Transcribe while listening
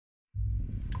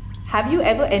Have you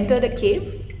ever entered a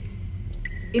cave?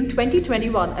 In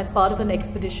 2021, as part of an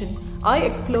expedition, I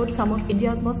explored some of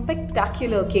India's most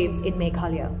spectacular caves in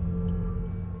Meghalaya.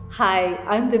 Hi,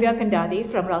 I'm Divya Candade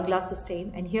from RoundGlass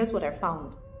Sustain, and here's what I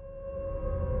found.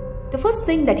 The first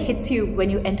thing that hits you when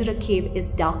you enter a cave is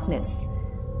darkness.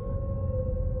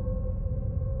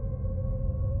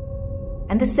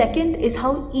 And the second is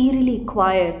how eerily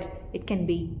quiet it can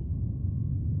be.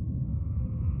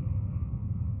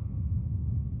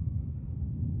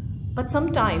 But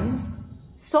sometimes,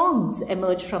 songs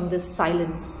emerge from this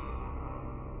silence.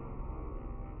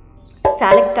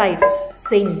 Stalactites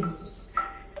sing.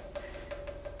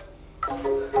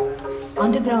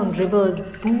 Underground rivers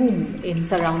boom in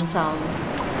surround sound.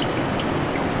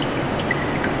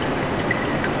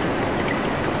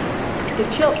 The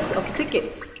chirps of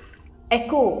crickets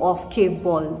echo off cave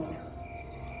walls.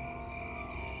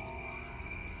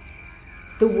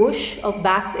 The whoosh of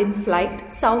bats in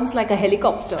flight sounds like a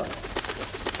helicopter.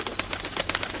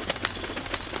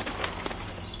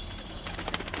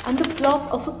 And the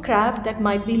plop of a crab that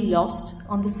might be lost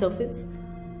on the surface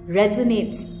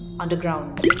resonates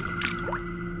underground.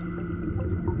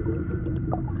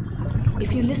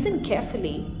 If you listen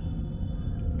carefully,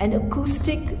 an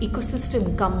acoustic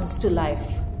ecosystem comes to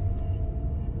life.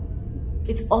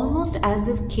 It's almost as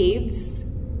if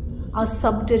caves are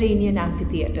subterranean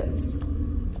amphitheaters.